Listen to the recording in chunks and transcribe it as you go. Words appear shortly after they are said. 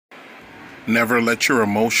Never let your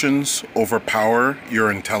emotions overpower your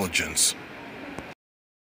intelligence.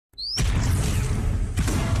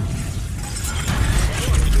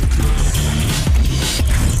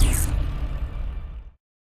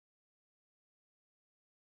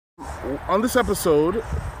 On this episode,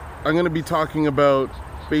 I'm going to be talking about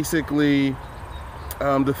basically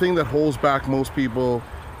the thing that holds back most people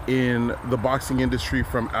in the boxing industry,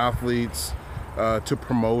 from athletes to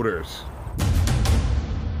promoters.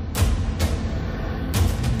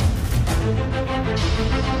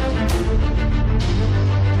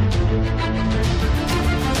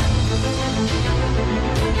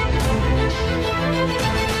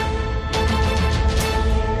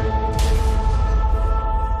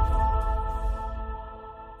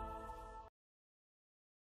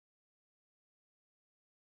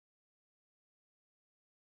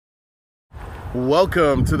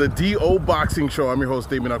 Welcome to the DO Boxing Show. I'm your host,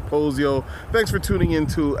 Dameon Okposio. Thanks for tuning in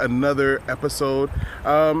to another episode.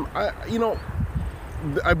 I've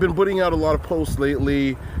been putting out a lot of posts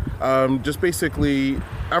lately, just basically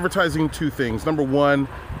advertising two things. Number one,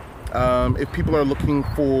 if people are looking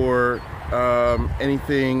for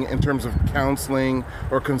anything in terms of counseling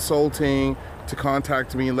or consulting, to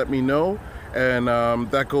contact me and let me know. And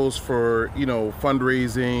that goes for,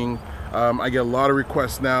 fundraising. I get a lot of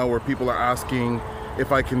requests now where people are asking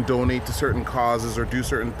if I can donate to certain causes or do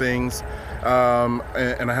certain things.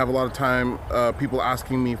 And I have a lot of time people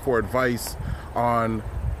asking me for advice on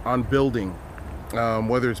building,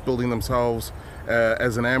 whether it's building themselves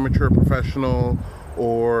as an amateur professional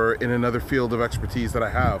or in another field of expertise that I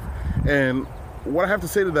have. And what I have to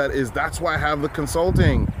say to that is that's why I have the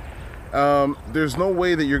consulting. There's no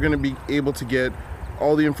way that you're going to be able to get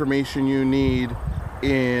all the information you need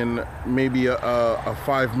in maybe a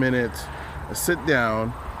 5-minute sit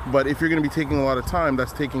down, but if you're going to be taking a lot of time,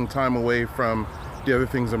 that's taking time away from the other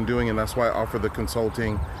things I'm doing, and that's why I offer the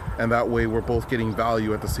consulting, and that way we're both getting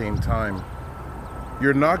value at the same time.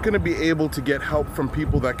 You're not going to be able to get help from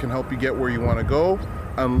people that can help you get where you want to go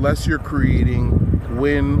unless you're creating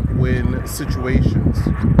win-win situations.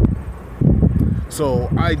 So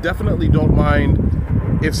I definitely don't mind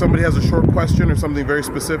if somebody has a short question or something very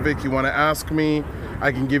specific you want to ask me.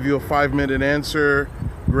 I can give you a 5-minute answer,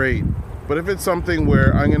 great. But if it's something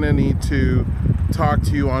where I'm going to need to talk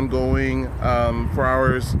to you ongoing for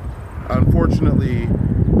hours, unfortunately,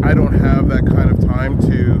 I don't have that kind of time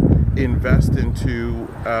to invest into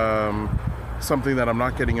something that I'm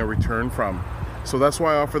not getting a return from. So that's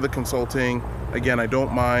why I offer the consulting. Again, I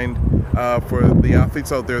don't mind for the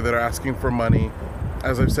athletes out there that are asking for money.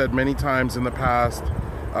 As I've said many times in the past,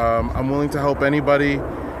 I'm willing to help anybody.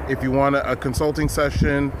 If you want a consulting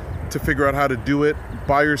session to figure out how to do it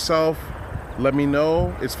by yourself, let me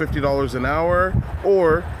know. It's $50 an hour.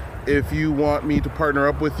 Or if you want me to partner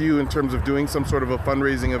up with you in terms of doing some sort of a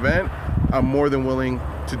fundraising event, I'm more than willing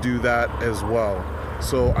to do that as well.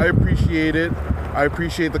 So I appreciate it. I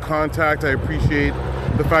appreciate the contact. I appreciate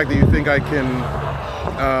the fact that you think I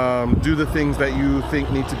can do the things that you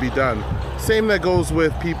think need to be done. Same that goes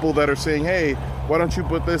with people that are saying, hey, why don't you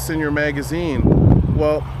put this in your magazine?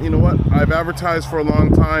 Well, you know what? I've advertised for a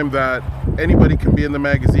long time that anybody can be in the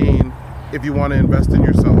magazine if you want to invest in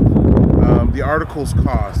yourself. The articles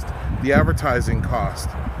cost, the advertising cost.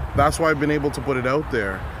 That's why I've been able to put it out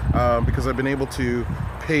there, because I've been able to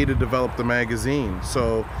pay to develop the magazine.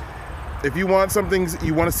 So if you want something,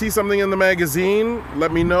 you want to see something in the magazine,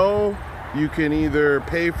 let me know. You can either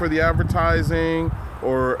pay for the advertising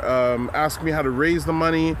or ask me how to raise the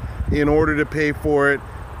money in order to pay for it,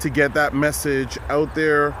 to get that message out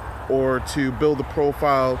there, or to build a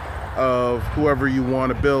profile of whoever you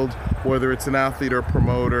want to build, whether it's an athlete or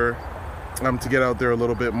promoter, to get out there a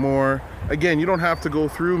little bit more. Again, you don't have to go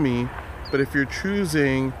through me, but if you're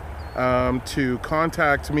choosing to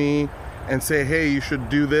contact me and say, hey, you should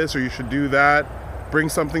do this or you should do that, bring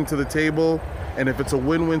something to the table, and if it's a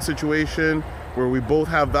win-win situation where we both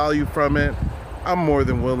have value from it, I'm more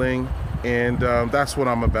than willing, and that's what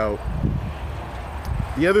I'm about.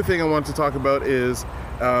 The other thing I want to talk about is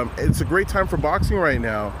it's a great time for boxing right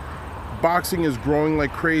now. Boxing is growing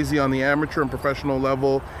like crazy on the amateur and professional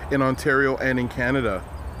level in Ontario and in Canada.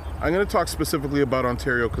 I'm going to talk specifically about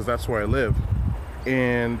Ontario because that's where I live.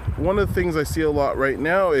 And one of the things I see a lot right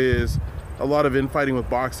now is a lot of infighting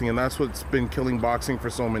with boxing, and that's what's been killing boxing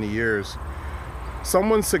for so many years.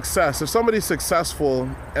 Someone's success, if somebody's successful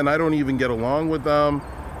and I don't even get along with them,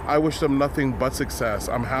 I wish them nothing but success.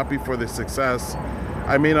 I'm happy for their success.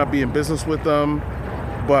 I may not be in business with them,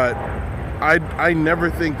 but I never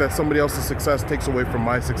think that somebody else's success takes away from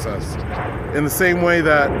my success. In the same way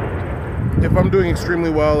that if I'm doing extremely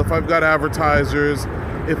well, if I've got advertisers,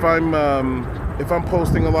 if I'm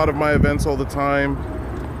posting a lot of my events all the time,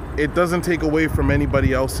 it doesn't take away from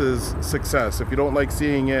anybody else's success. If you don't like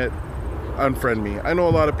seeing it, unfriend me. I know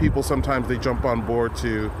a lot of people, sometimes they jump on board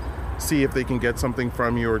to see if they can get something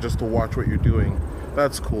from you or just to watch what you're doing.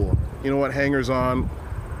 That's cool. You know what, hangers on,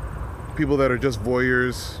 people that are just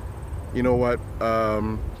voyeurs, you know what,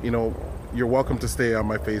 you're welcome to stay on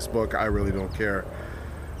my Facebook. I really don't care.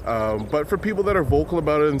 But for people that are vocal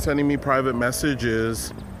about it and sending me private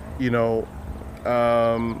messages,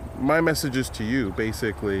 my message is to you,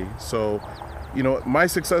 basically. So, my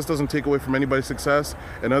success doesn't take away from anybody's success,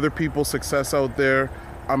 and other people's success out there,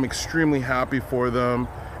 I'm extremely happy for them.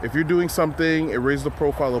 If you're doing something, it raises the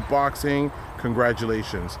profile of boxing,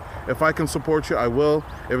 congratulations. If I can support you, I will.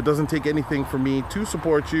 If it doesn't take anything for me to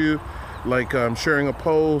support you, like sharing a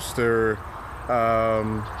post or,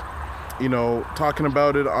 talking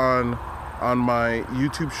about it on my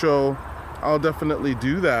YouTube show, I'll definitely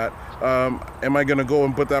do that. Am I gonna go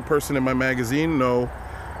and put that person in my magazine? No,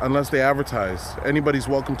 unless they advertise. Anybody's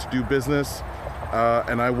welcome to do business,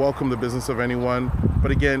 and I welcome the business of anyone. But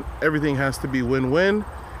again, everything has to be win-win.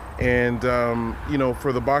 And,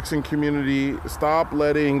 for the boxing community, stop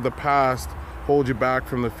letting the past hold you back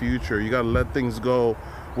from the future. You gotta let things go.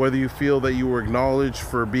 Whether you feel that you were acknowledged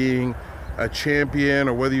for being a champion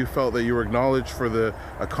or whether you felt that you were acknowledged for the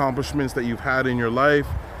accomplishments that you've had in your life,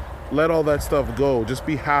 let all that stuff go. Just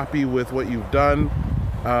be happy with what you've done.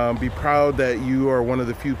 Be proud that you are one of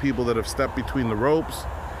the few people that have stepped between the ropes,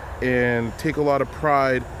 and take a lot of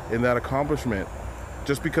pride in that accomplishment.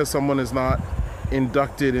 Just because someone is not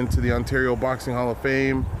inducted into the Ontario Boxing Hall of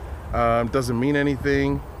Fame doesn't mean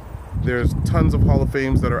anything. There's tons of Hall of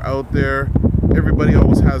Fames that are out there. Everybody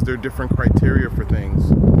always has their different criteria for things.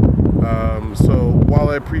 So while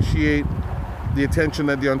I appreciate the attention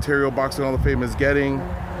that the Ontario Boxing Hall of Fame is getting,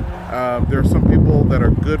 there are some people that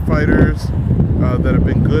are good fighters, that have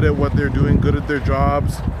been good at what they're doing, good at their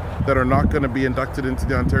jobs, that are not going to be inducted into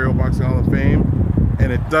the Ontario Boxing Hall of Fame,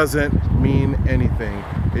 and it doesn't mean anything.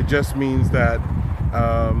 It just means that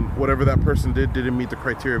whatever that person didn't meet the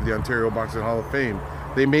criteria of the Ontario Boxing Hall of Fame.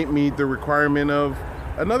 They may meet the requirement of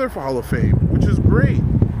another Hall of Fame, which is great.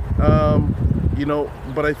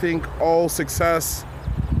 But I think all success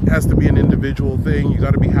has to be an individual thing. You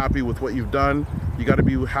got to be happy with what you've done. You got to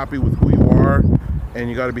be happy with who you are, and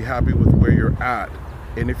you got to be happy with where you're at.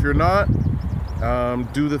 And if you're not,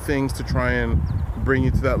 do the things to try and bring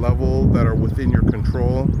you to that level that are within your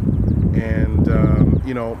control. And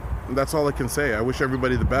that's all I can say. I wish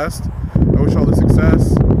everybody the best. I wish all the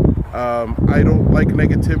success. I don't like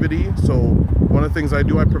negativity, so one of the things I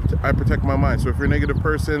do, I protect my mind. So if you're a negative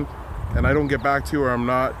person and I don't get back to you, or I'm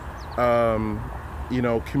not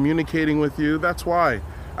communicating with you, that's why.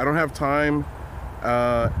 I don't have time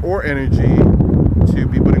or energy to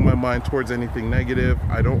be putting my mind towards anything negative.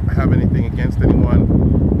 I don't have anything against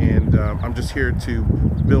anyone, and I'm just here to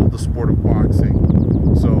build the sport of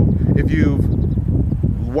boxing. So if you've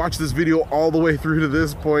watched this video all the way through to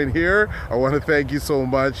this point here, I want to thank you so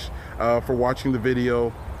much for watching the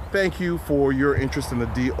video. Thank you for your interest in the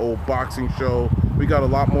DO Boxing Show. We got a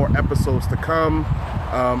lot more episodes to come.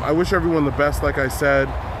 I wish everyone the best, like I said.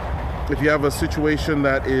 If you have a situation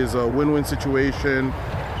that is a win-win situation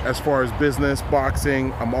as far as business,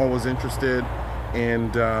 boxing, I'm always interested.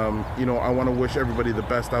 And, I want to wish everybody the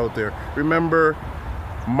best out there. Remember,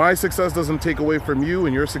 my success doesn't take away from you,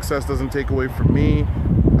 and your success doesn't take away from me.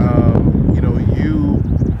 You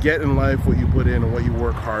get in life what you put in and what you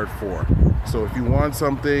work hard for. So if you want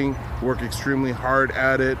something, work extremely hard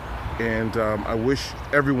at it. And I wish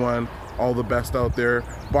everyone all the best out there.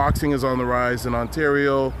 Boxing is on the rise in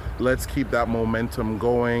Ontario. Let's keep that momentum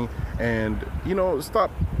going, and stop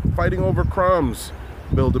fighting over crumbs.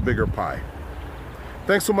 Build a bigger pie.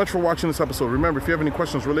 Thanks so much for watching this episode. Remember, if you have any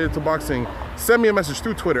questions related to boxing, send me a message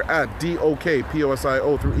through Twitter at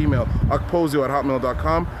DOKPOSIO, through email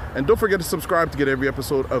okposio@hotmail.com, and don't forget to subscribe to get every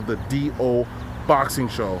episode of the DO Boxing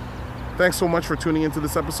Show. Thanks so much for tuning into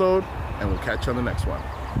this episode, and we'll catch you on the next one.